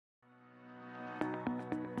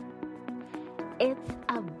It's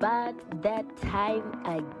about that time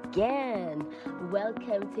again.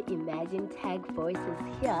 Welcome to Emerging Tech Voices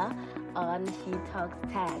here on She Talks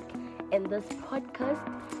Tech. In this podcast,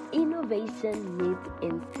 innovation meets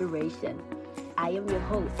inspiration. I am your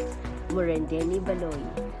host, Murendeni Baloi,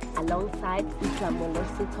 alongside Islamolo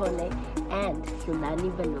Sitole and Sulani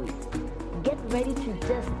Baloi. Get ready to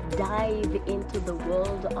just dive into the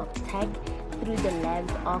world of tech through the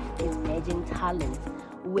lens of emerging talents,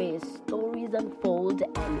 where stories unfold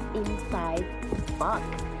and insights spark.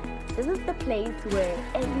 This is the place where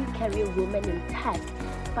every career woman in tech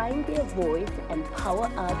finds their voice and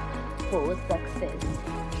power up for success.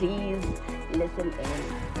 Please listen in.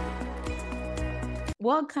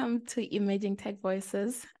 Welcome to Emerging Tech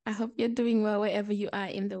Voices. I hope you're doing well wherever you are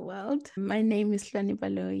in the world. My name is Sulani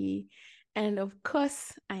Baloi. And of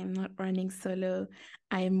course, I am not running solo.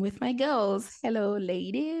 I am with my girls. Hello,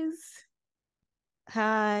 ladies.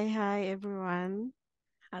 Hi everyone.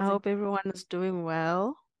 I hope everyone is doing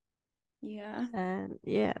well. Yeah. And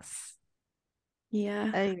yes.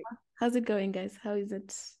 Yeah. How's it going, guys? How is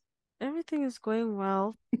it? Everything is going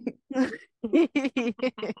well.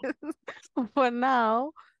 For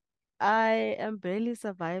now, I am barely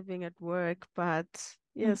surviving at work, but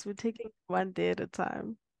yes, we're taking it one day at a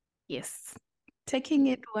time. Yes. Taking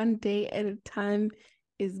it one day at a time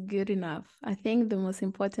is good enough. I think the most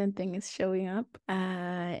important thing is showing up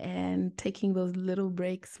and taking those little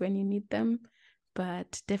breaks when you need them,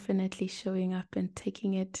 but definitely showing up and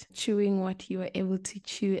taking it, chewing what you are able to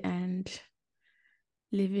chew and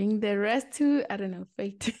leaving the rest to, I don't know,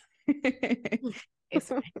 fate. It's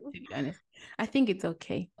fine, to be honest. I think it's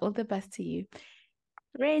okay. All the best to you.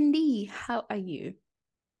 Randy, how are you?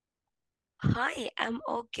 Hi, I'm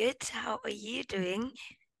all good. How are you doing?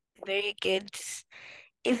 Very good.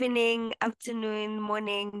 Evening, afternoon,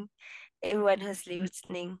 morning, everyone who's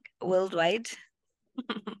listening worldwide.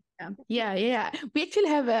 Yeah. We actually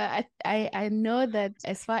have I know that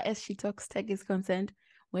as far as She Talks Tech is concerned,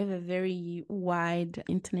 we have a very wide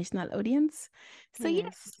international audience. So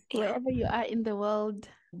yes, wherever you are in the world,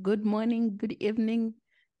 good morning, good evening,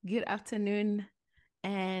 good afternoon,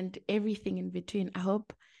 and everything in between. I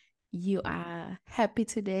hope you are happy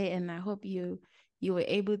today, and I hope you were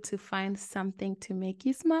able to find something to make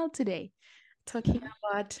you smile today. Talking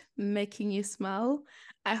about making you smile,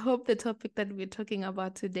 I hope the topic that we're talking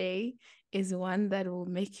about today is one that will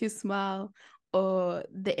make you smile, or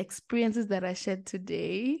the experiences that I shared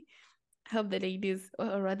today. I hope the ladies,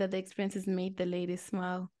 or rather the experiences made the ladies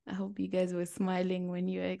smile. I hope you guys were smiling when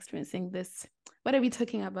you were experiencing this. What are we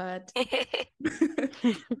talking about? We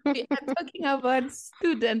are talking about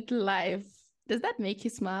student life. Does that make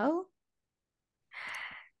you smile?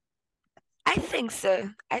 I think so.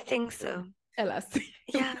 Tell us.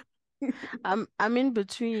 Yeah. I'm in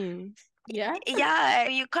between. Yeah. Yeah,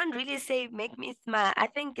 you can't really say make me smile. I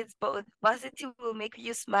think it's both. Varsity will make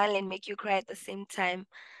you smile and make you cry at the same time.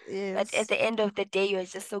 Yes. But at the end of the day, you're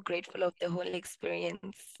just so grateful of the whole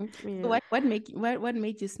experience. Yeah. What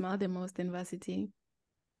made you smile the most in varsity?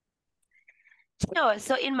 Sure.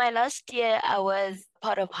 So in my last year, I was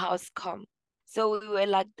part of House Com. So we were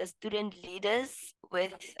like the student leaders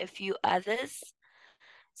with a few others.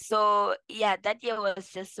 So yeah, that year was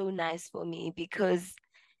just so nice for me because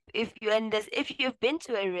if you've been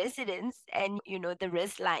to a residence and you know the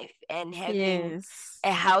res life and having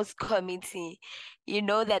a house committee, you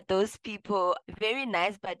know that those people very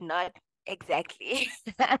nice but not exactly.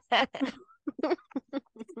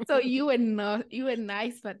 So you were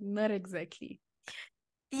nice but not exactly.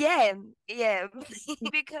 Yeah.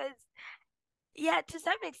 Because yeah, to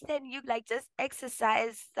some extent, you like just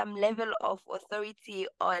exercise some level of authority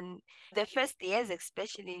on the first years,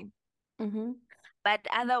 especially. Mm-hmm. But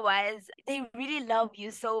otherwise, they really love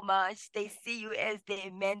you so much. They see you as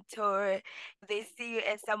their mentor. They see you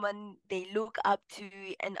as someone they look up to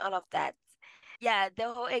and all of that. Yeah,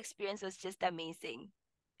 the whole experience was just amazing.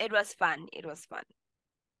 It was fun.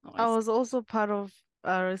 I was also part of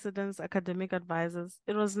residence academic advisors.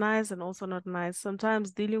 It was nice and also not nice.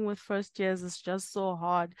 Sometimes dealing with first years is just so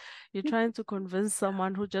hard. You're trying to convince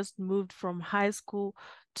someone who just moved from high school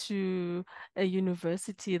to a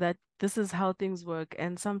university that this is how things work,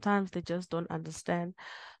 and sometimes they just don't understand.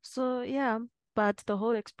 So yeah, but the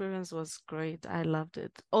whole experience was great. I loved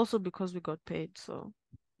it. Also because we got paid, so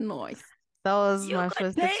nice. that was You my got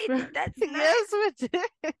first paid? experience. That's Yes, nice. we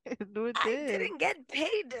did. We I did. didn't get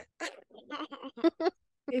paid.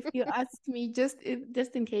 If you ask me, just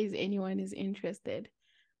in case anyone is interested,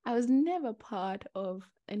 I was never part of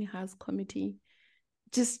any house committee.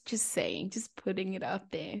 Just saying, just putting it out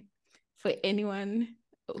there for anyone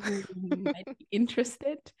who might be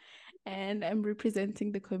interested. and I'm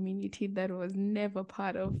representing the community that was never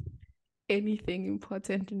part of anything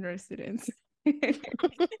important in residence.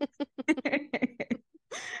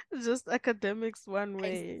 Just academics one I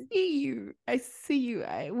way. see you. I see you.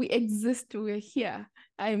 We exist. We're here.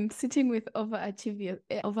 I'm sitting with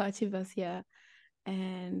overachievers here.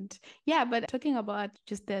 And yeah, but talking about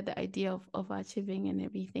just the idea of achieving and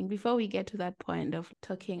everything, before we get to that point of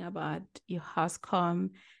talking about your house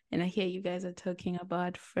com, and I hear you guys are talking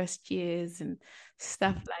about first years and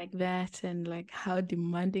stuff like that, and like how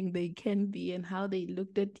demanding they can be, and how they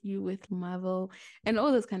looked at you with Marvel and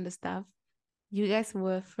all this kind of stuff. You guys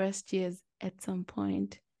were first years at some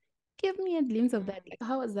point. Give me a glimpse of that. Like,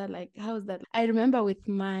 how was that like? How was that? I remember with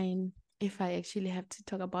mine, if I actually have to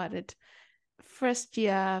talk about it, first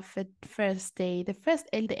year, first day,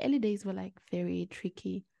 the early days were like very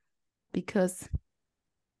tricky because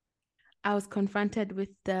I was confronted with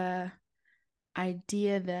the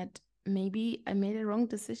idea that maybe I made a wrong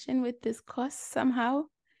decision with this course somehow.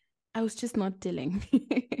 I was just not dealing.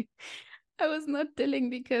 I was not dealing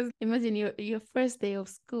because imagine your first day of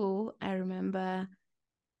school. I remember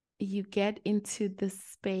you get into this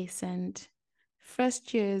space and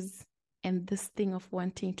first years and this thing of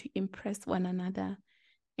wanting to impress one another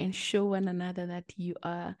and show one another that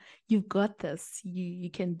you've got this, you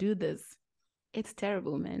can do this. It's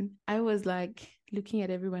terrible, man. I was like looking at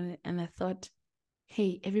everyone and I thought,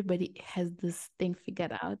 hey, everybody has this thing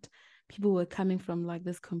figured out. People were coming from like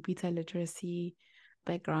this computer literacy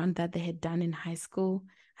background that they had done in high school.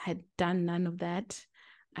 I had done none of that.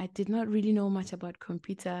 I did not really know much about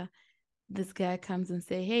computer. This guy comes and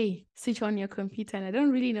say, hey, switch on your computer. And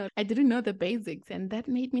I didn't know the basics. And that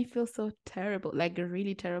made me feel so terrible, like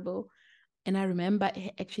really terrible. And I remember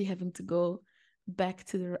actually having to go back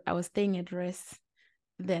I was staying at rest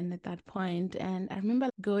then at that point. And I remember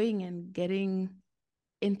going and getting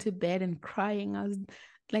into bed and crying. I was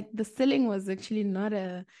like, the ceiling was actually not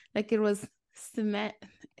like it was cement.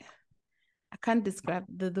 I can't describe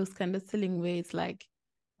those kind of ceiling where it's like,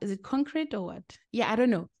 is it concrete or what? Yeah, I don't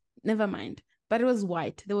know. Never mind. But it was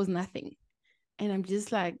white. There was nothing. And I'm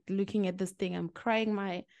just like looking at this thing. I'm crying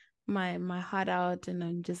my heart out, and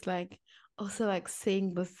I'm just like also like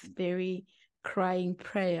saying this very crying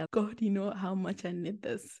prayer. God, you know how much I need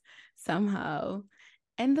this somehow.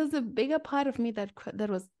 And there's a bigger part of me that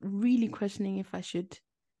was really questioning if I should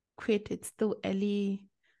quit. It's still early.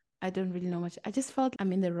 I don't really know much. I just felt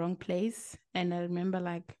I'm in the wrong place. And I remember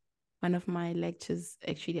like one of my lectures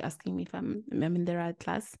actually asking me if I'm in the right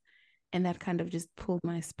class. And that kind of just pulled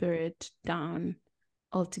my spirit down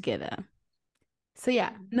altogether. So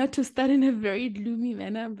yeah, not to start in a very gloomy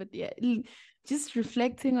manner, but yeah, just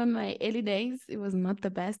reflecting on my early days, it was not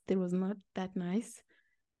the best. It was not that nice.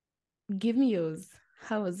 Give me yours.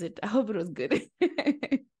 How was it? I hope it was good.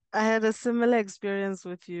 I had a similar experience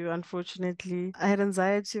with you, unfortunately. I had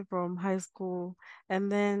anxiety from high school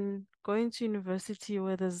and then going to university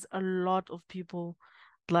where there's a lot of people,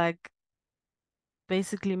 like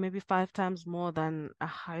basically maybe 5 times more than a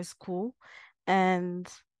high school. And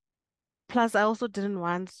plus, I also didn't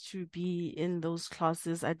want to be in those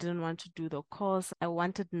classes. I didn't want to do the course. I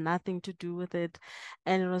wanted nothing to do with it.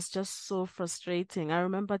 And it was just so frustrating. I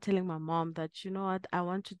remember telling my mom that, you know what, I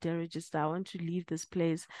want to deregister. I want to leave this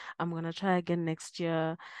place. I'm going to try again next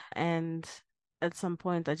year. And at some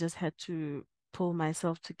point, I just had to pull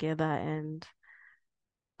myself together and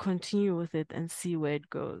continue with it and see where it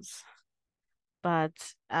goes. But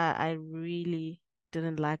I really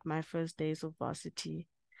didn't like my first days of varsity.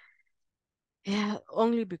 Yeah,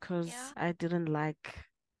 only because Yeah. I didn't like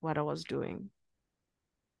what I was doing.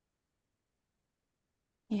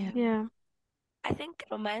 Yeah. Yeah. I think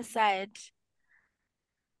from my side,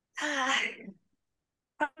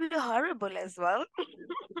 probably horrible as well.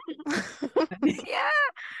 Yeah,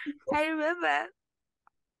 I remember.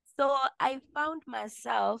 So I found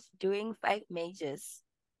myself doing 5 majors.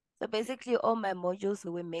 So basically, all my modules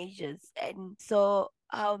were majors. And so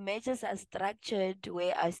how majors are structured,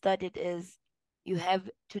 where I studied is you have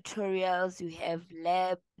tutorials, you have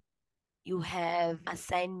lab, you have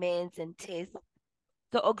assignments and tests.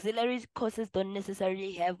 So auxiliary courses don't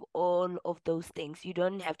necessarily have all of those things. You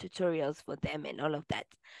don't have tutorials for them and all of that.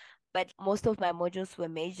 But most of my modules were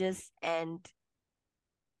majors, and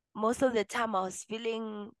most of the time I was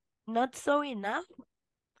feeling not so enough.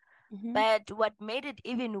 Mm-hmm. But what made it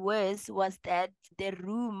even worse was that the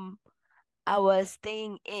room I was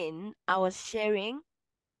staying in,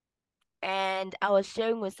 and I was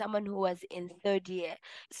sharing with someone who was in third year.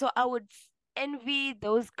 So I would envy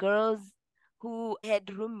those girls who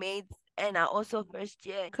had roommates and are also first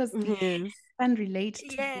year. Because Yes. can relate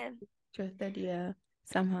to Yeah. just that, yeah.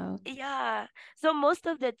 somehow. Yeah. So most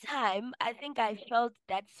of the time, I think I felt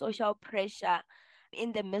that social pressure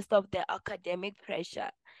in the midst of the academic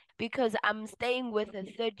pressure because I'm staying with a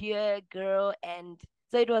third year girl, and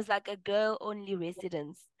so it was like a girl only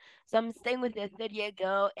residence. So I'm staying with a third year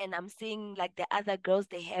girl, and I'm seeing like the other girls,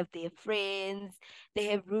 they have their friends, they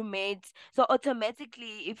have roommates. So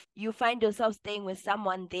automatically, if you find yourself staying with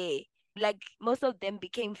someone there, like most of them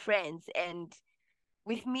became friends, and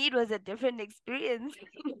with me it was a different experience.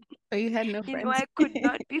 So you had no You know, friends. I could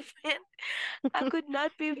not be friends. I could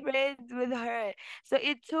not be friends with her. So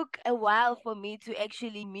it took a while for me to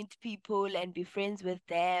actually meet people and be friends with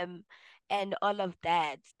them and all of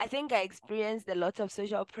that. I think I experienced a lot of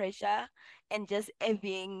social pressure and just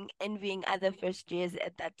envying other first years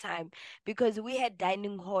at that time because we had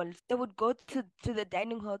dining halls. They would go to the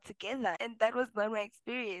dining hall together, and that was not my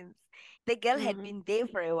experience. The girl had Mm. been there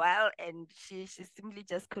for a while, and she simply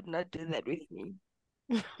just could not do that with me.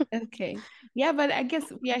 Okay. Yeah, but I guess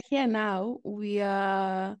we are here now. We've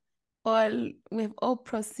all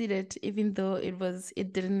proceeded, even though it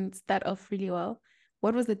didn't start off really well.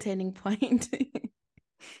 What was the turning point?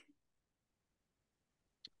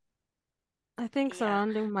 I think Yeah.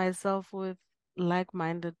 surrounding myself with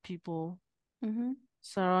like-minded people, Mm-hmm.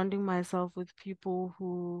 surrounding myself with people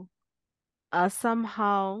who are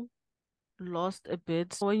somehow lost a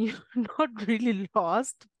bit. When you're not really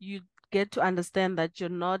lost, you get to understand that you're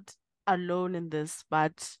not alone in this,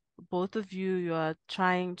 but both of you, you are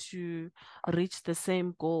trying to reach the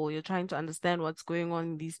same goal. You're trying to understand what's going on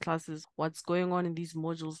in these classes, what's going on in these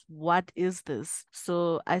modules. What is this?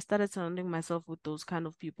 So I started surrounding myself with those kind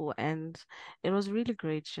of people, and it was really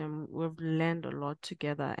great, Jim. We've learned a lot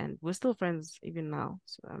together, and we're still friends even now.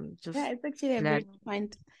 So I'm Yeah, just it's actually a glad. great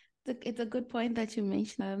point. It's a good point that you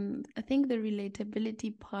mentioned. I think the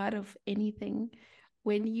relatability part of anything,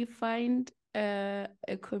 when you find a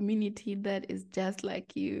community that is just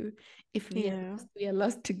like you, if Yeah. we are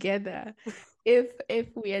lost together. If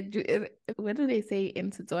we are, what do they say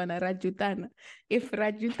in Setswana? Rajutana. If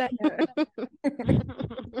Rajutana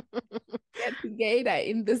get together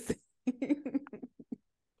in this.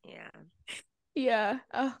 Yeah. Yeah.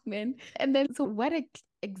 Oh man. And then so what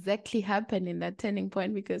exactly happened in that turning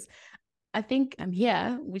point? Because I think I'm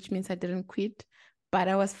here, which means I didn't quit, but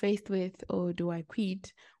I was faced with, oh, do I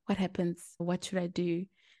quit? What happens? What should I do?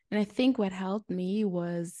 And I think what helped me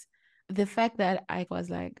was the fact that I was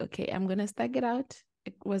like, okay, I'm gonna stuck it out.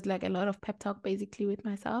 It was like a lot of pep talk basically with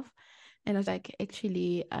myself. And I was like,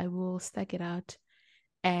 actually, I will stuck it out.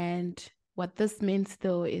 And what this means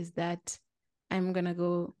though is that I'm gonna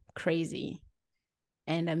go crazy.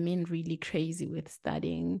 And I mean really crazy with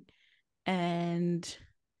studying. And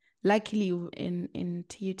luckily in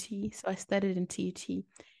TUT, so I studied in TUT.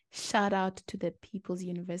 Shout out to the People's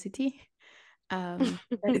University. That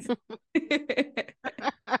is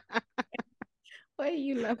why are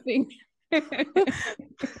you laughing?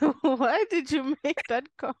 Why did you make that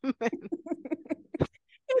comment?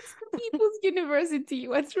 It's the People's University.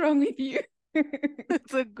 What's wrong with you?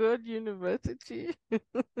 It's a good university. No,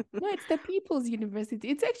 it's the People's University.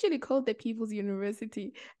 It's actually called the People's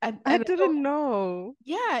University. I And didn't know.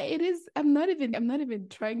 yeah, it is. I'm not even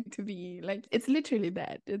trying to be like it's literally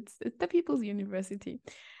that. It's the People's University.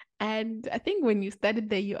 And I think when you studied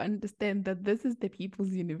there, you understand that this is the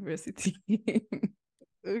People's University.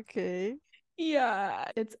 Okay.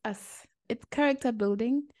 Yeah, it's us. It's character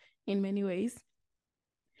building in many ways.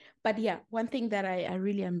 But yeah, one thing that I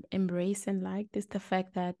really embrace and like is the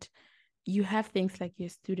fact that you have things like your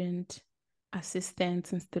student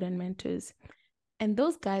assistants and student mentors. And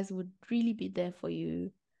those guys would really be there for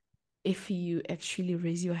you if you actually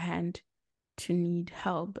raise your hand to need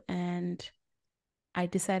help. And I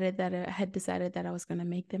had decided that I was going to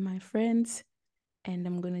make them my friends and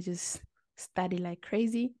I'm going to just study like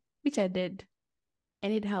crazy, which I did.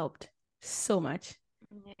 And it helped so much.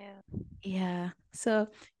 Yeah. Yeah. So,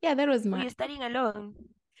 yeah, that was Were my. you studying alone?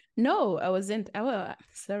 No, I wasn't.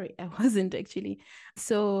 Sorry, I wasn't actually.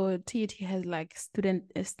 So, TUT has like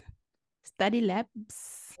student study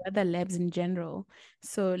labs, other labs in general.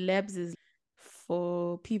 So, labs is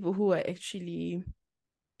for people who are actually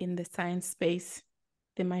in the science space.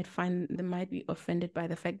 They might be offended by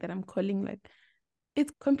the fact that I'm calling like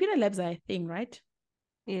it's computer labs are a thing, right?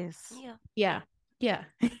 Yes. Yeah. Yeah. Yeah.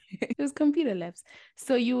 It was computer labs.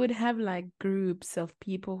 So you would have like groups of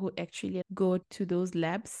people who actually go to those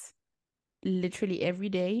labs literally every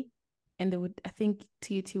day. And they would, I think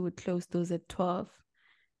TUT would close those at 12.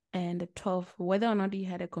 And at 12, whether or not you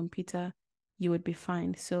had a computer, you would be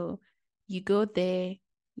fine. So you go there,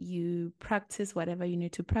 you practice whatever you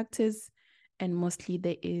need to practice. and mostly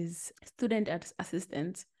there is student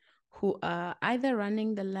assistants who are either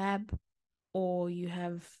running the lab or you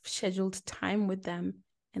have scheduled time with them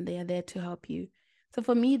and they are there to help you. So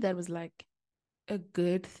for me, that was like a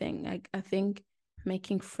good thing. I think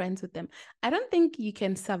making friends with them. I don't think you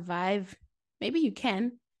can survive. Maybe you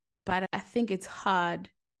can, but I think it's hard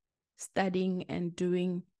studying and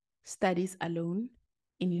doing studies alone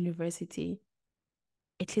in university,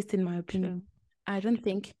 at least in my opinion. True. I don't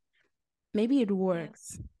think maybe it Yeah.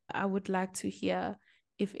 works. I would like to hear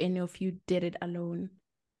if any of you did it alone,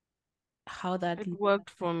 how that It looked. worked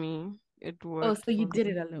for me. It Oh, worked so you for did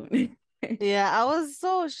me. it alone. Yeah, I was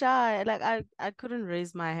so shy. Like I couldn't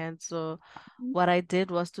raise my hand. So what I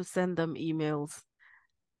did was to send them emails.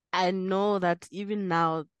 I know that even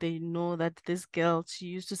now they know that this girl, she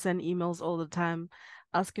used to send emails all the time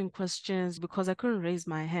asking questions because I couldn't raise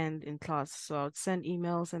my hand in class. So I would send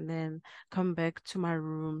emails and then come back to my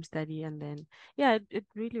room, study, and then yeah, it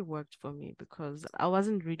really worked for me because I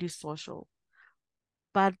wasn't really social.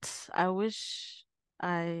 But I wish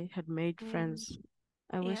I had made Mm, friends.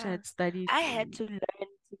 I wish I yeah. had studied. I had to learn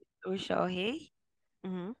to be social, hey?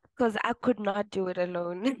 Mhm. Because I could not do it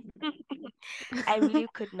alone. I really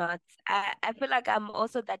could not. I feel like I'm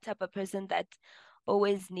also that type of person that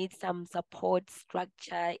always needs some support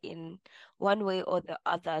structure in one way or the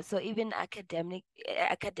other. So even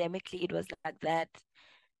academically, it was like that.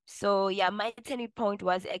 So yeah, my turning point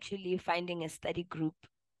was actually finding a study group,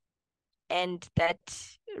 and that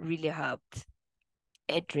really helped.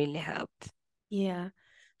 It really helped. Yeah.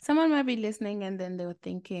 Someone might be listening and then they were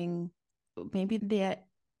thinking maybe they're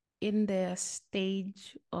in their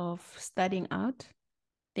stage of studying out,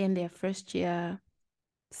 then their first year,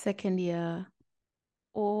 second year,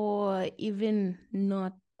 or even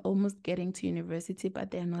not almost getting to university, but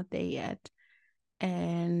they're not there yet.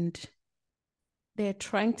 And they're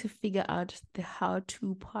trying to figure out the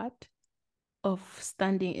how-to part of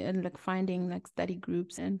studying and like finding like study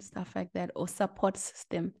groups and stuff like that, or support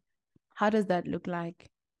system. How does that look like?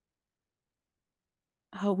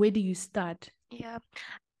 Where do you start? Yeah.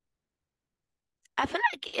 I feel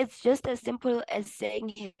like it's just as simple as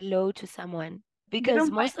saying hello to someone They because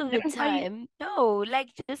don't buy, most of they the don't buy you. time, no, like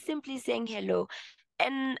just simply saying hello.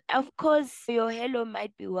 And of course, your hello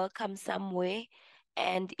might be welcome somewhere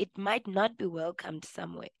and it might not be welcomed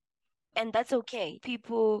somewhere. And that's okay.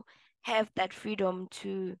 People have that freedom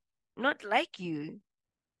to not like you,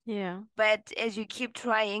 Yeah. but as you keep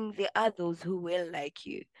trying, there are those who will like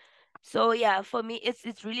you. So yeah, for me,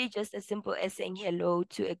 it's really just as simple as saying hello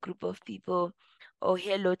to a group of people or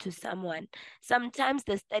hello to someone. Sometimes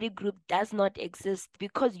the study group does not exist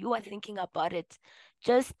because you are thinking about it.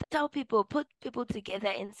 Just tell people, put people together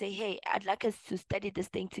and say, hey, I'd like us to study this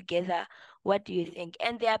thing together. What do you think?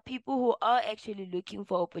 And there are people who are actually looking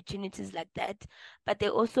for opportunities like that, but they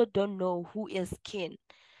also don't know who is keen,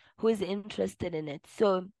 who is interested in it.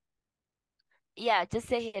 So yeah, just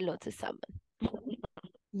say hello to someone.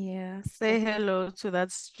 Yeah. Say hello to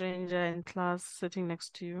that stranger in class sitting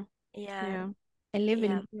next to you. Yeah, Yeah. I live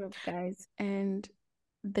yeah. in Europe, guys, and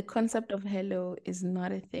the concept of hello is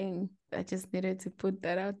not a thing. I just needed to put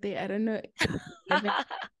that out there. I don't know if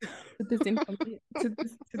it's relevant to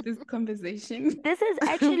this to this conversation. This is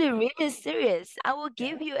actually really serious. I will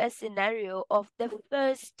give you a scenario of the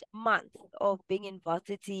first month of being in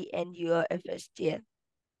varsity and you're a first year.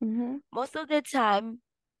 Mm-hmm. Most of the time,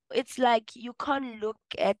 it's like you can't look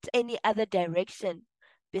at any other direction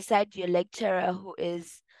beside your lecturer who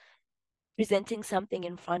is presenting something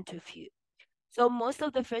in front of you. So most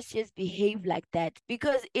of the first years behave like that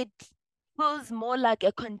because it feels more like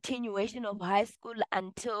a continuation of high school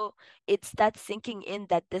until it starts sinking in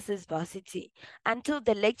that this is varsity. Until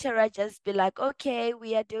the lecturer just be like, okay,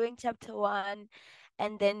 we are doing chapter one.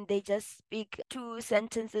 And then they just speak two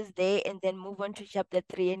sentences there and then move on to chapter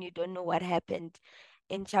three, and you don't know what happened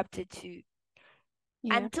in chapter two.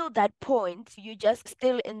 Yeah. Until that point, you just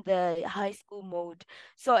still in the high school mode.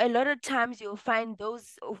 So a lot of times you'll find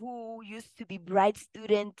those who used to be bright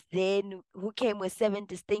students then who came with seven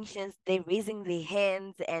distinctions, they're raising their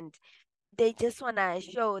hands and they just want to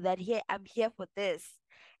show that here I'm here for this.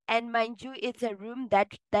 And mind you, it's a room that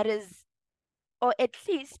is, or at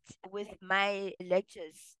least with my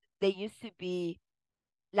lectures, they used to be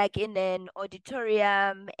like in an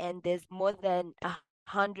auditorium and there's more than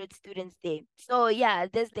 100 students there. So yeah,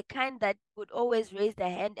 there's the kind that would always raise their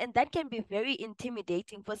hand, and that can be very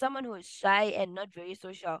intimidating for someone who is shy and not very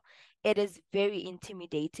social. It is very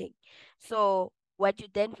intimidating. So what you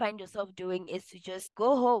then find yourself doing is to just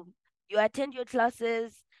go home. You attend your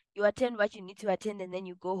classes, you attend what you need to attend, and then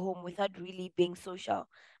you go home without really being social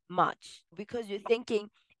much because you're thinking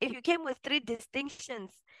if you came with 3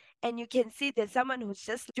 distinctions and you can see there's someone who's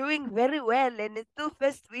just doing very well and it's still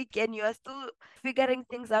first week and you are still figuring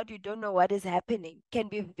things out, you don't know what is happening, can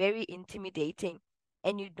be very intimidating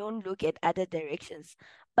and you don't look at other directions.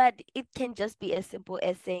 But it can just be as simple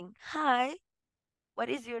as saying, "Hi, what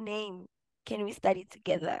is your name? Can we study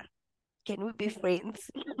together? Can we be friends?"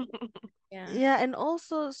 Yeah. Yeah, and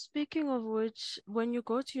also speaking of which, when you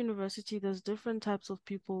go to university, there's different types of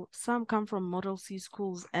people. Some come from Model C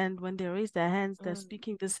schools, and when they raise their hands, they're Mm.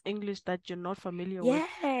 speaking this English that you're not familiar with.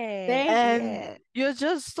 Yeah, Thank And yeah. you're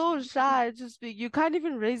just so shy to speak. You can't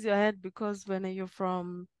even raise your hand because when you're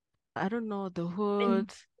from, I don't know, the you.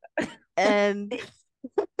 hood, and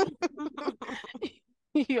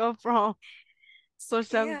you're from Yeah.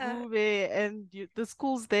 Soshanguve, and the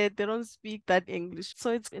schools there, they don't speak that English.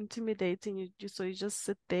 So it's intimidating. So you just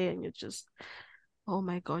sit there and you're just, oh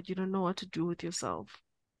my God, you don't know what to do with yourself.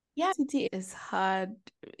 Yeah, city is hard,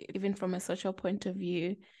 even from a social point of view,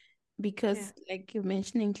 Yeah. because like you're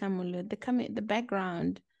mentioning Klamulu, the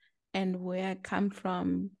background and where I come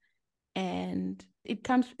from, and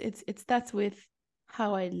it starts with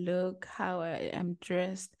how I look, how I am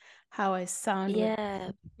dressed, how I sound with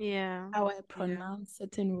Yeah. Yeah. how I Yeah. pronounce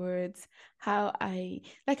certain words, how I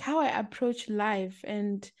approach life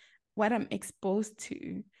and what I'm exposed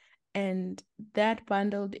to. And that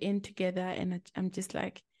bundled in together, and I'm just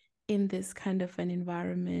like in this kind of an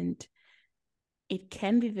environment. It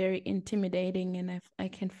can be very intimidating, and I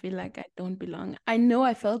can feel like I don't belong. I know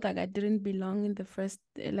I felt like I didn't belong in the first,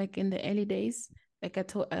 like in the early days. Like I Mhm.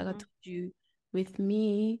 told you, with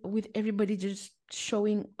me, with everybody just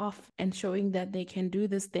showing off and showing that they can do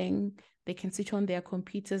this thing, they can switch on their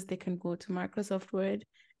computers, they can go to Microsoft Word,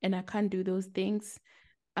 and I can't do those things.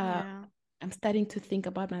 Uh, Yeah. I'm starting to think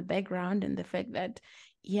about my background and the fact that,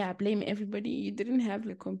 yeah, I blame everybody. You didn't have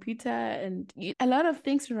a computer, and a lot of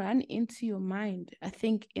things run into your mind. I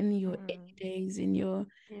think in your early Mm. days, Yeah. in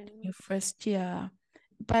your first year,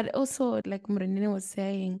 but also like Murenine was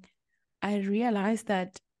saying, I realized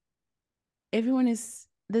that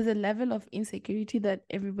there's a level of insecurity that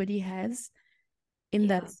everybody has in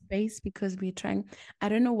Yeah. that space because we're trying, I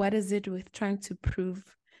don't know what is it with trying to prove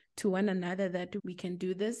to one another that we can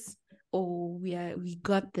do this, or we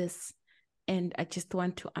got this, and I just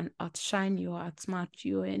want to outshine you or outsmart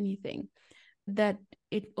you or anything. That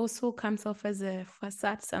it also comes off as a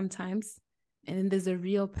facade sometimes, and then there's a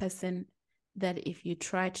real person that if you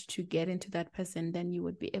tried to get into that person, then you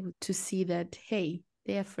would be able to see that, hey,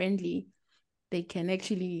 they are friendly, they can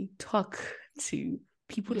actually talk to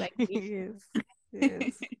people like me. Yes.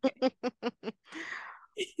 Yes.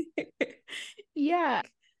 Yeah,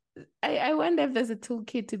 I wonder if there's a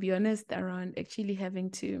toolkit, to be honest, around actually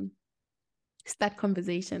having to start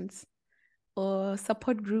conversations or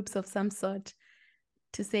support groups of some sort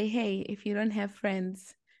to say, hey, if you don't have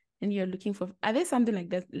friends and you're looking for, are there something like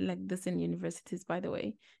this in universities, by the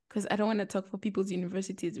way? Because I don't want to talk for people's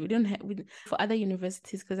universities. We don't have for other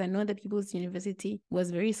universities, because I know that people's university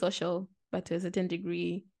was very social, but to a certain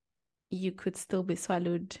degree, you could still be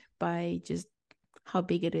swallowed by just how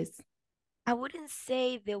big it is. I wouldn't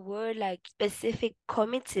say there were like specific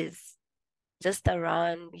committees just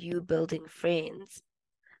around you building friends,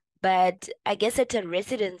 but I guess at a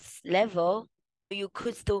residence level, you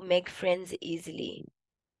could still make friends easily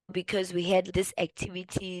because we had these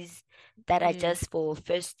activities that are Yes. just for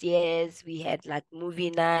first years. We had like movie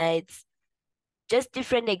nights, just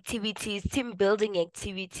different activities, team building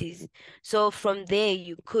activities. So from there,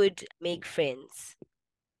 you could make friends.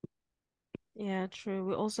 Yeah, true.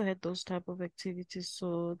 We also had those type of activities.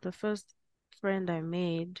 So the first friend I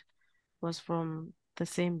made was from the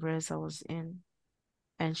same res I was in,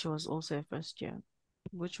 and she was also a first year,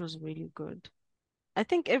 which was really good. I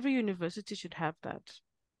think every university should have that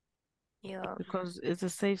Yeah. because it's a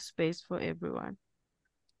safe space for everyone.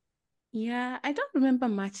 Yeah, I don't remember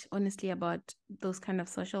much, honestly, about those kind of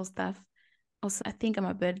social stuff. Also, I think I'm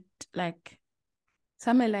a bit like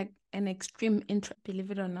somewhere like an extreme intro,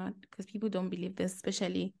 believe it or not, because people don't believe this,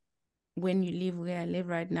 especially when you live where I live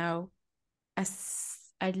right now. As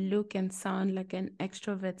I look and sound like an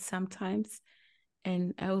extrovert sometimes,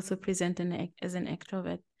 and I also present as an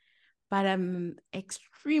extrovert, but I'm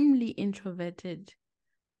extremely introverted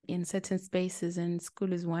in certain spaces, and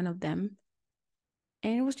school is one of them.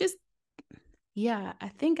 And it was just, yeah, I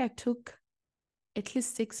think I took at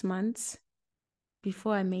least 6 months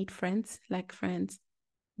before I made friends, like friends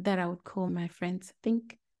that I would call my friends. I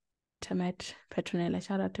think I met Petronella.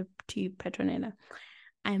 Shout out to you, Petronella.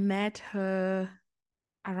 I met her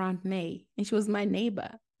around May, and she was my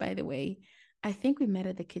neighbor, by the way. I think we met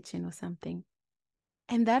at the kitchen or something.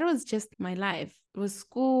 And that was just my life. It was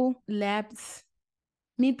school, labs,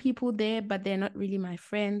 meet people there, but they're not really my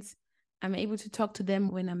friends. I'm able to talk to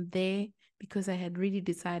them when I'm there because I had really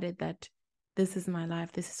decided that this is my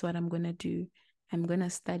life. This is what I'm going to do. I'm going to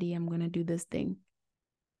study. I'm going to do this thing.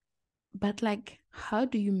 But like, how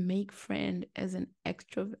do you make friend as an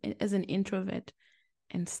extrovert, as an introvert,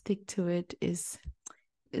 and stick to it is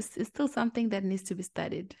still something that needs to be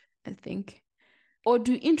studied, I think. Or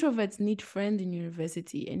do introverts need friends in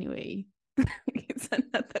university anyway? It's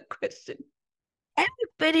another question.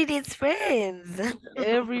 Everybody needs friends.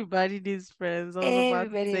 Everybody needs friends. I was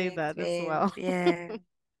about to Everybody say needs that as friends. well. Yeah.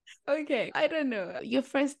 Okay, I don't know. Your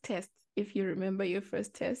first test, if you remember your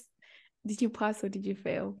first test, did you pass or did you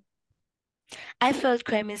fail? I failed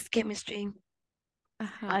chemistry. I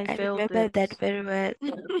I failed remember it. that very well.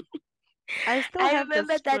 I still I have the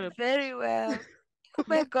remember that script. very well. Oh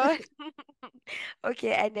my God.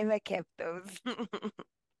 Okay, I never kept those.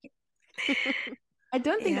 I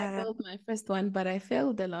don't think I Yeah. failed my first one, but I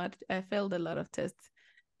failed a lot. I failed a lot of tests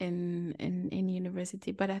in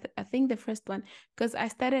university. But I think the first one, because I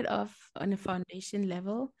started off on a foundation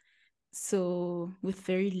level, so with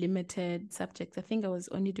very limited subjects. I think I was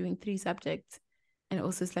only doing 3 subjects, and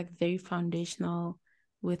also it's like very foundational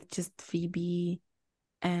with just VB.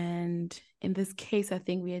 And in this case, I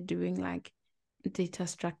think we are doing like data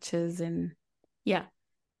structures and yeah,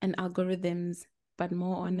 and algorithms, but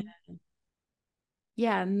more on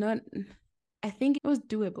yeah, not I think it was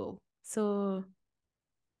doable. So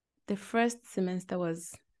the first semester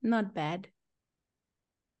was not bad.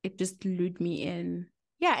 It just lured me in.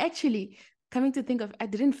 Yeah, actually, coming to think of, I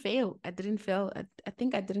didn't fail. I didn't fail. I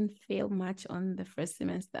think I didn't fail much on the first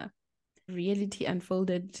semester. Reality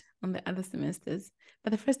unfolded on the other semesters,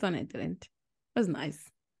 but the first one I didn't. It was nice.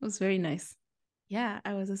 It was very nice. Yeah,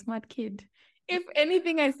 I was a smart kid. If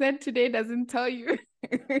anything I said today doesn't tell you,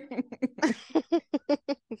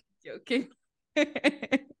 joking.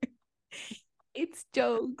 It's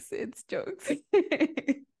jokes. It's jokes.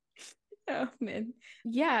 Oh man.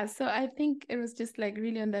 Yeah, so I think it was just like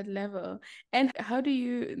really on that level. And how do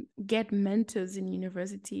you get mentors in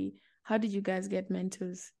university? How did you guys get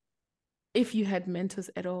mentors? If you had mentors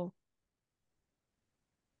at all?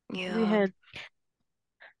 We Yeah. had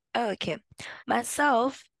Okay.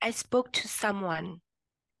 Myself, I spoke to someone.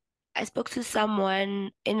 I spoke to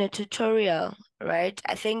someone in a tutorial, right?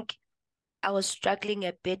 I think I was struggling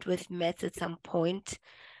a bit with maths at some point,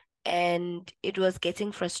 and it was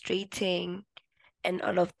getting frustrating and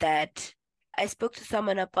all of that. I spoke to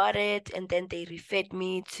someone about it, and then they referred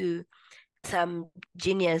me to some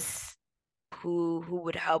genius who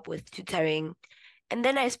would help with tutoring. And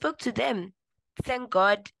then I spoke to them. Thank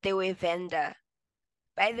God they were a vendor.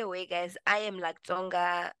 By the way, guys, I am like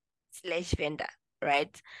Tonga/vendor,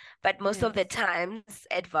 right? But most of the Yes. times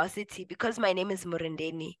at varsity, because my name is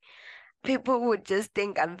Murendeni, people would just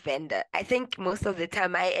think I'm vendor. I think most of the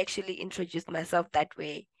time I actually introduced myself that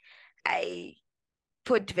way. I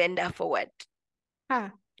put vendor forward.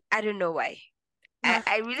 Ah, I don't know why. my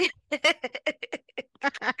I really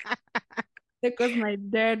because my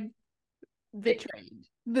dad betrayed.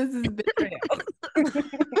 This is betrayal.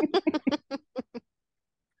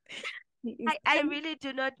 He is I tucked really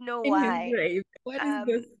do not know in his why. grave. What is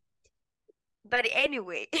this? Um, but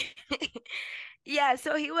anyway, yeah,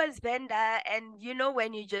 so he was vendor, and you know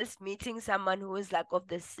when you're just meeting someone who is like of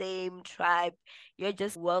the same tribe, you're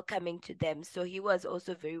just welcoming to them. So he was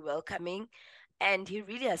also very welcoming, and he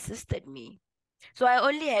really assisted me. So I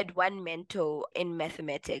only had one mentor in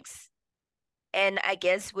mathematics. And I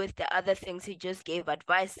guess with the other things, he just gave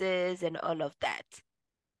advices and all of that.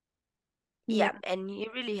 Yeah. Yeah, and he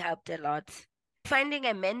really helped a lot. Finding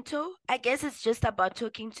a mentor, I guess it's just about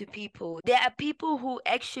talking to people. There are people who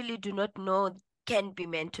actually do not know can be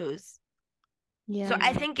mentors. So Yeah.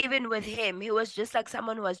 I think even with him, he was just like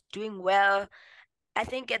someone who was doing well. I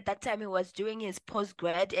think at that time he was doing his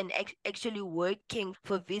postgrad and actually working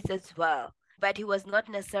for Viz as well. But he was not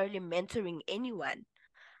necessarily mentoring anyone.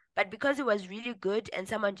 But because he was really good and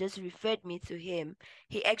someone just referred me to him,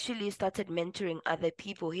 he actually started mentoring other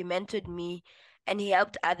people. He mentored me and he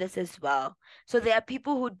helped others as well. So there are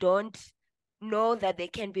people who don't know that they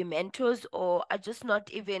can be mentors or are just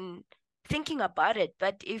not even thinking about it.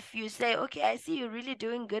 But if you say, okay, I see you're really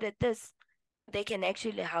doing good at this, they can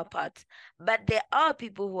actually help out. But there are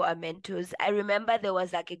people who are mentors. I remember there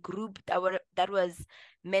was like a group that was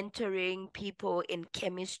mentoring people in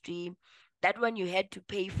chemistry. That one you had to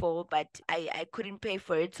pay for, but I couldn't pay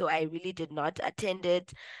for it, so I really did not attend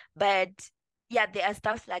it. But yeah, there are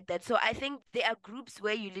stuff like that. So I think there are groups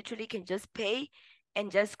where you literally can just pay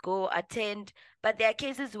and just go attend. But there are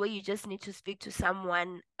cases where you just need to speak to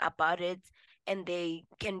someone about it and they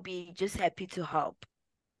can be just happy to help.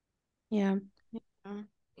 Yeah. What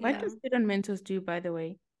Yeah. do student mentors do, by the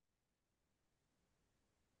way?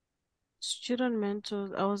 Student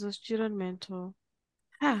mentors. I was a student mentor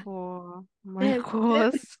Ah, for my there's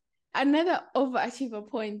course. another overachiever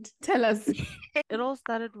point. Tell us. It all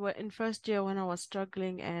started in first year when I was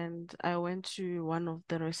struggling, and I went to one of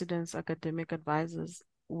the residence academic advisors,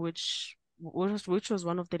 which was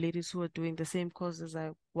one of the ladies who were doing the same course as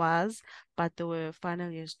I was, but they were final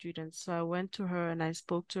year students. So I went to her and I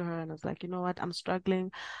spoke to her and I was like, you know what, I'm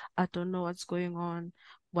struggling. I don't know what's going on.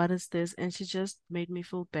 What is this? And she just made me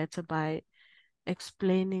feel better by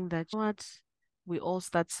explaining that, you know what, we all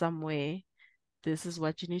start somewhere. This is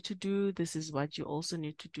what you need to do. This is what you also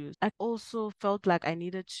need to do. I also felt like I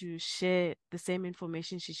needed to share the same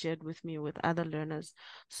information she shared with me with other learners.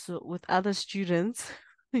 So with other students,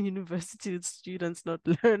 university students, not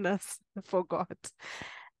learners, I forgot.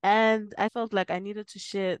 And I felt like I needed to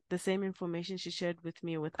share the same information she shared with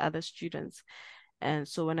me with other students. And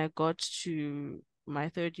so when I got to my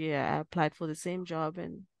third year, I applied for the same job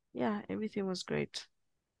and yeah, everything was great.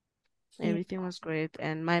 Yeah. Everything was great.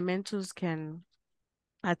 And my mentors can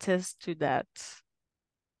attest to that.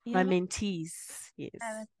 My Yeah. mentees, Ah, yes.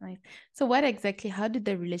 that's nice. So what exactly, how did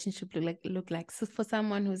the relationship look like? So for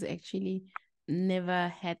someone who's actually never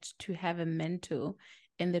had to have a mentor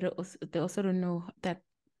and they also don't know that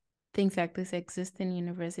things like this exist in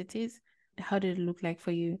universities, how did it look like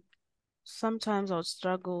for you? Sometimes I would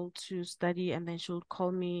struggle to study, and then she would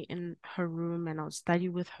call me in her room, and I would study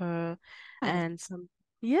with her. Oh, And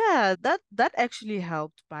yeah, that actually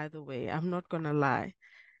helped, by the way. I'm not gonna lie.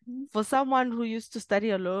 mhm. For someone who used to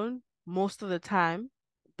study alone most of the time,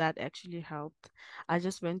 that actually helped. I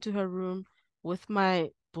just went to her room with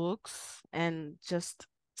my books and just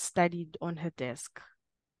studied on her desk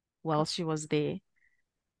while she was there.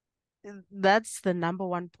 That's the number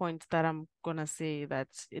one point that I'm gonna say that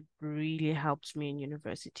it really helped me in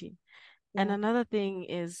university. And Yeah. another thing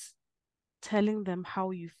is telling them how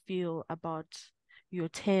you feel about your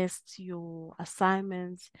tests, your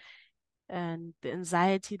assignments, and the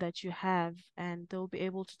anxiety that you have, and they'll be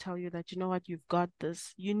able to tell you that, you know what, you've got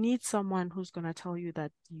this. You need someone who's gonna tell you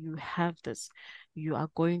that you have this, you are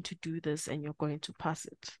going to do this, and you're going to pass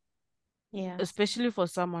it, Yeah. especially for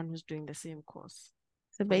someone who's doing the same course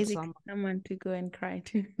So from basically someone. someone to go and cry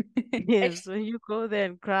to. A, Yes, when you go there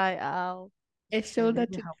and cry out, a they shoulder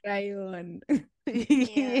really to help. cry on.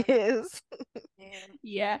 Yeah, Yes. yeah.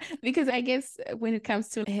 Yeah, because I guess when it comes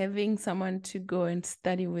to having someone to go and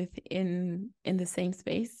study with in the same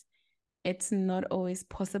space, it's not always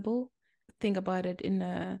possible. Think about it in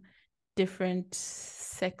a different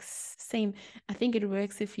sex, same. I think it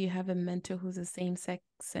works if you have a mentor who's the same sex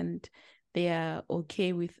and they are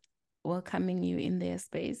okay with welcoming you in their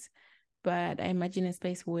space. But I imagine a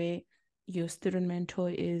space where your student mentor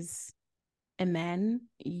is a man,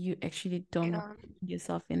 you actually don't want Yeah. to find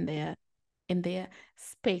yourself in their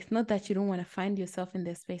space. Not that you don't want to find yourself in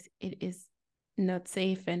their space. It is not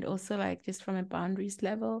safe. And also like just from a boundaries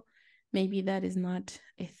level, maybe that is not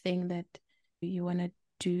a thing that you want to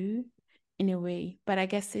do in a way. But I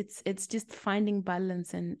guess it's just finding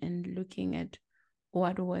balance and looking at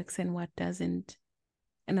what works and what doesn't.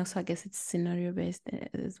 And also I guess it's scenario based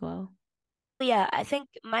as well. Yeah, I think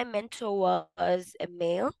my mentor was a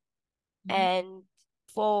male, Mhm. and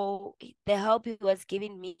for the help he was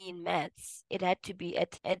giving me in maths, it had to be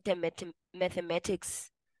at a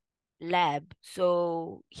mathematics lab.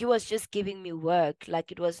 So he was just giving me work.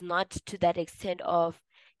 Like it was not to that extent of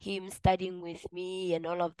him studying with me and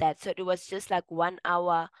all of that. So it was just like 1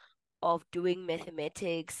 hour of doing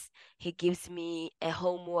mathematics. He gives me a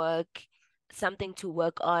homework, something to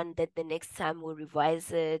work on that the next time we'll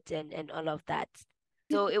revise it and all of that.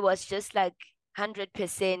 So it was just like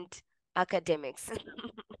 100% academics.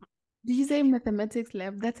 Did you say mathematics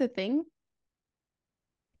lab? That's a thing?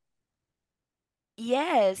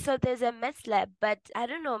 Yeah, so there's a maths lab, but I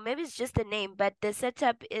don't know, maybe it's just the name, but the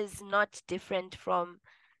setup is not different from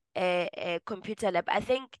a computer lab. I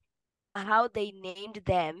think how they named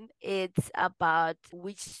them, it's about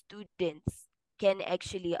which students can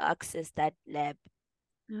actually access that lab.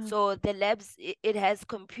 Oh, So the labs, it has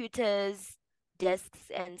computers,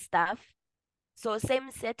 desks, and stuff. So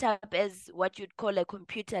same setup as what you'd call a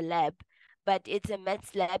computer lab, but it's a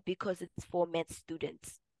maths lab because it's for maths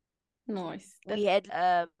students. nice. We That's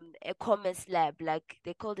had a commerce lab, like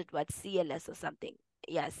they called it what, CLS or something.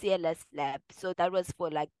 Yeah, CLS lab. So that was for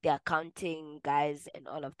like the accounting guys and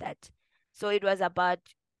all of that. So it was about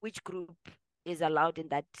which group is allowed in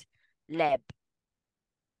that lab.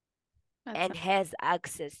 and has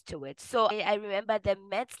access to it. So I remember the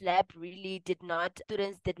maths lab really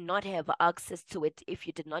students did not have access to it if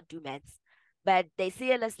you did not do maths. But the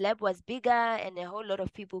CLS lab was bigger and a whole lot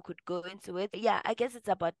of people could go into it. Yeah, I guess it's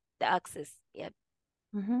about the access. Yeah.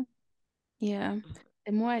 Mm-hmm. Yeah.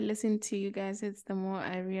 The more I listen to you guys, it's the more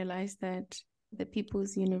I realize that the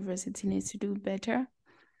People's University needs to do better.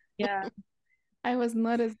 Yeah. I was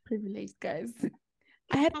not as privileged, guys.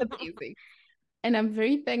 I had the basics, and I'm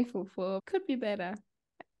very thankful for could be better.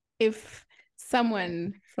 If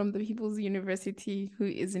someone from the People's University who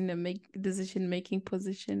is in a decision-making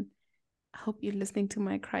position, I hope you're listening to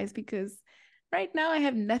my cries, because right now I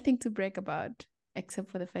have nothing to brag about except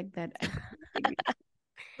for the fact that I got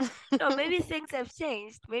a degree. No, maybe things have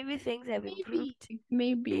changed. Maybe things have improved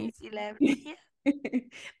Maybe. since you left. Yeah.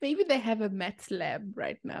 Maybe they have a maths lab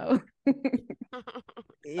right now. Although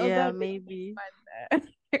Yeah, I think maybe. fun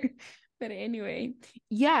there. But anyway,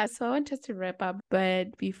 yeah, so I want us to wrap up.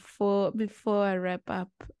 But before I wrap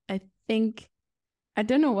up, I think I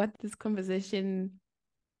don't know what this conversation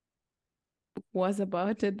was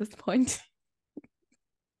about at this point.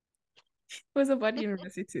 It was about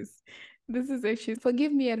universities. This is actually,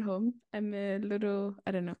 forgive me at home. I'm a little,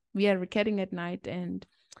 I don't know. We are recording at night, and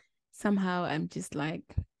somehow I'm just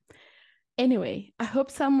like, anyway, I hope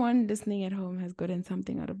someone listening at home has gotten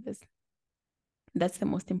something out of this. That's the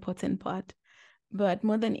most important part. But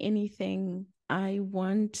more than anything, I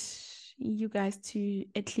want you guys to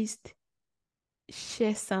at least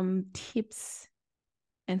share some tips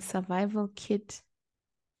and survival kit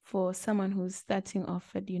for someone who's starting off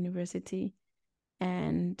at university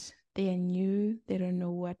and they are new, they don't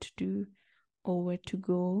know what to do or where to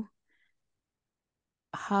go.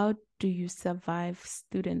 How do you survive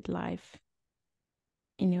student life,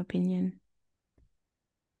 in your opinion?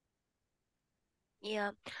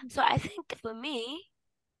 Yeah. So I think for me,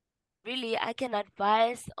 really, I can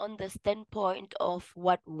advise on the standpoint of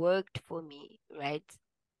what worked for me, right?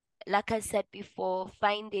 Like I said before,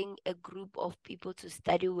 finding a group of people to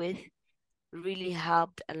study with really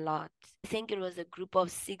helped a lot. I think it was a group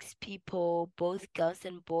of 6 people, both girls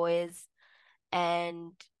and boys.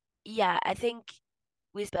 And yeah, I think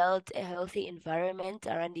we built a healthy environment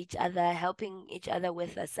around each other, helping each other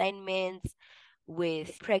with assignments,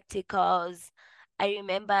 with practicals. I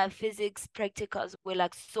remember physics practicals were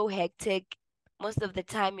like so hectic. Most of the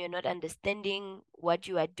time, you're not understanding what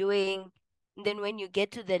you are doing. And then when you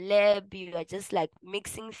get to the lab, you are just like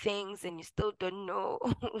mixing things and you still don't know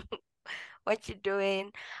what you're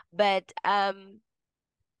doing. But a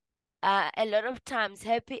lot of times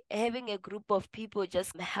having a group of people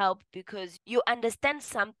just help because you understand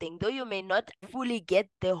something, though you may not fully get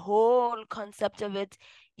the whole concept of it,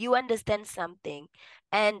 you understand something.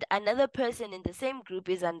 And another person in the same group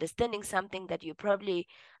is understanding something that you probably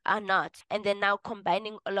are not. And then now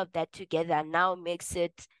combining all of that together now makes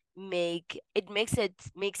it make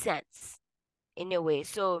sense in a way.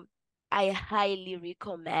 So I highly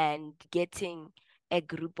recommend getting a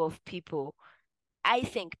group of people. I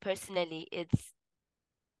think personally it's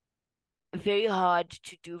very hard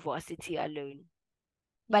to do varsity alone,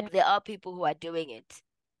 Yeah. but there are people who are doing it.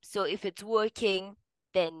 So if it's working,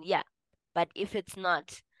 then yeah. But if it's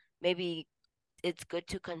not, maybe it's good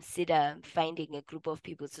to consider finding a group of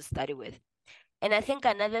people to study with. And I think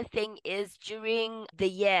another thing is during the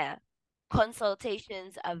year,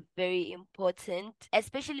 consultations are very important,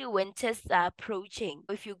 especially when tests are approaching.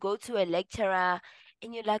 If you go to a lecturer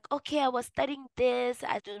and you're like, okay, I was studying this,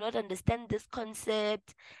 I do not understand this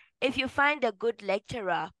concept. If you find a good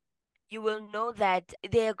lecturer, you will know that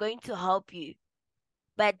they are going to help you.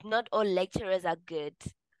 But not all lecturers are good.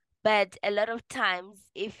 But a lot of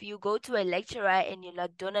times, if you go to a lecturer and you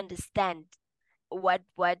like don't understand what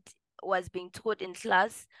was being taught in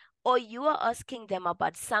class, or you are asking them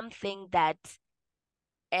about something that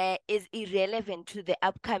is irrelevant to the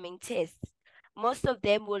upcoming test, most of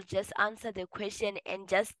them will just answer the question and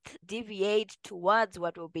just deviate towards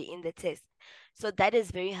what will be in the test. So that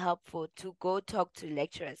is very helpful to go talk to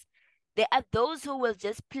lecturers. There are those who will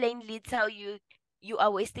just plainly tell you you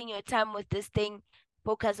are wasting your time with this thing,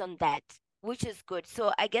 focus on that, which is good.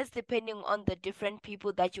 So I guess depending on the different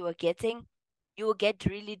people that you are getting, you will get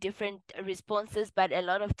really different responses, but a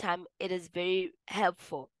lot of time it is very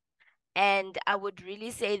helpful. And I would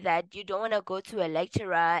really say that you don't want to go to a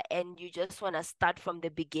lecturer and you just want to start from the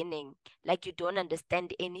beginning, like you don't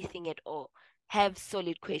understand anything at all. Have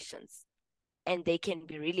solid questions, and they can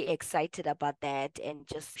be really excited about that and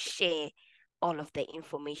just share all of the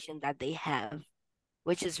information that they have,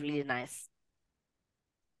 which is really nice.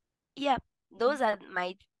 Yeah, those are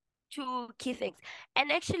my two key things.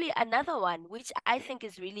 And actually, another one, which I think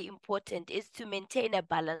is really important, is to maintain a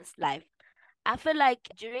balanced life. I feel like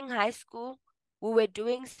during high school, we were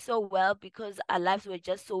doing so well because our lives were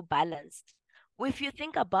just so balanced. If you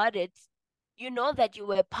think about it, you know that you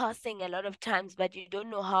were passing a lot of times, but you don't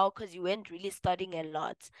know how because you weren't really studying a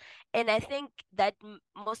lot. And I think that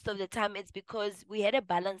most of the time it's because we had a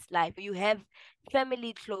balanced life. You have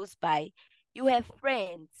family close by, you have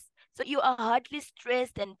friends. So you are hardly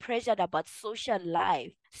stressed and pressured about social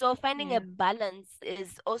life. So finding a Yeah. balance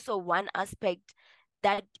is also one aspect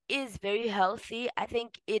that is very healthy. I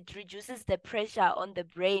think it reduces the pressure on the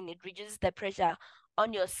brain, it reduces the pressure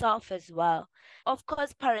on yourself as well. Of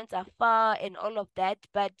course, parents are far and all of that,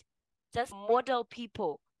 but just model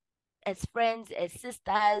people as friends, as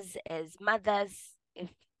sisters, as mothers, if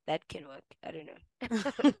that can work. I don't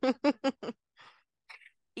know.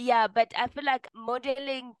 Yeah, but I feel like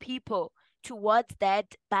modeling people towards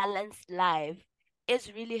that balanced life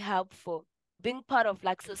is really helpful. Being part of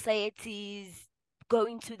like societies,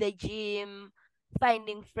 going to the gym,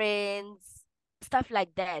 finding friends, stuff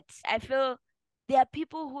like that. I feel there are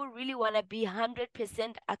people who really want to be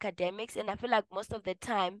 100% academics, and I feel like most of the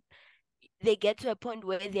time they get to a point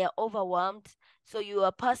where they're overwhelmed. So you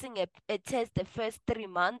are passing a test the first 3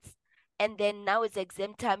 months, and then now it's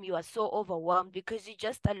exam time. You are so overwhelmed because you're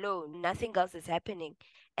just alone, nothing else is happening.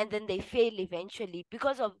 And then they fail eventually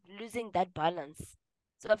because of losing that balance.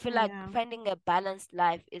 So I feel like Yeah. finding a balanced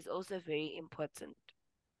life is also very important.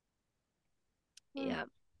 Yeah.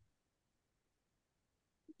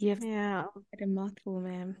 You have Yeah. said a mouthful,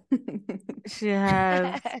 ma'am. She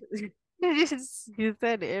has. You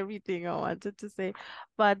said everything I wanted to say.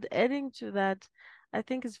 But adding to that, I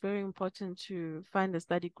think it's very important to find a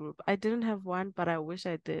study group. I didn't have one, but I wish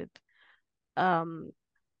I did. Um,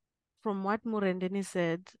 from what Murendeni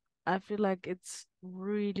said, I feel like it's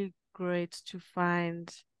really great to find,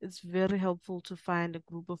 it's very helpful to find a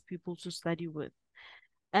group of people to study with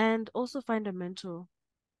and also find a mentor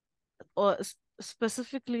or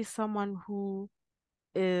specifically someone who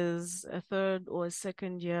is a third or a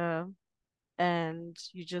second year, and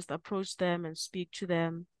you just approach them and speak to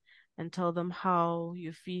them and tell them how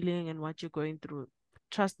you're feeling and what you're going through.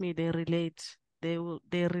 Trust me, they relate. They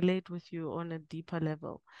relate with you on a deeper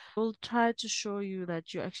level. They'll try to show you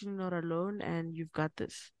that you're actually not alone and you've got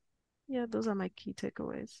this. Yeah, those are my key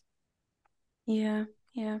takeaways. Yeah,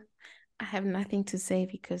 yeah. I have nothing to say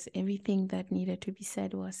because everything that needed to be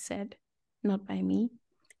said was said, not by me.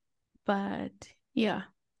 But yeah,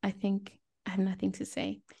 I think I have nothing to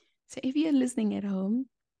say. So if you're listening at home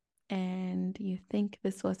and you think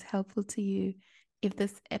this was helpful to you, if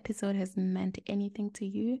this episode has meant anything to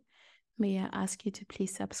you, may I ask you to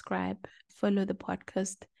please subscribe, follow the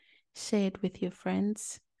podcast, share it with your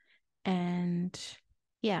friends, and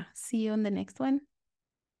yeah, see you on the next one.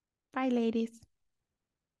 Bye, ladies.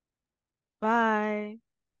 Bye.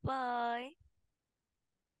 Bye.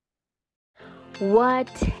 What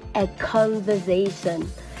a conversation.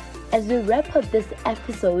 As we wrap up this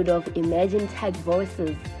episode of Imagine Tech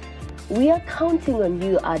Voices, we are counting on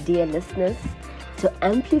you, our dear listeners, to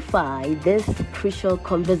amplify these crucial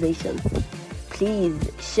conversations.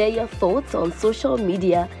 Please share your thoughts on social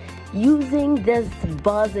media using this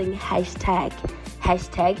buzzing hashtag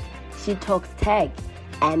 #SheTalksTag,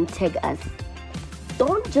 and tag us.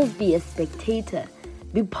 Don't just be a spectator,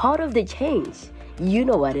 be part of the change. You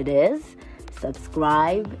know what it is.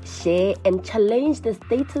 Subscribe, share, and challenge the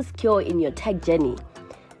status quo in your tech journey.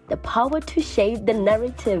 The power to shape the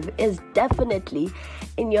narrative is definitely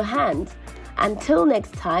in your hands. Until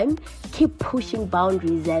next time, keep pushing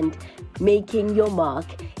boundaries and making your mark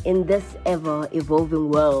in this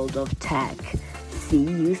ever-evolving world of tech. See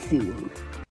you soon.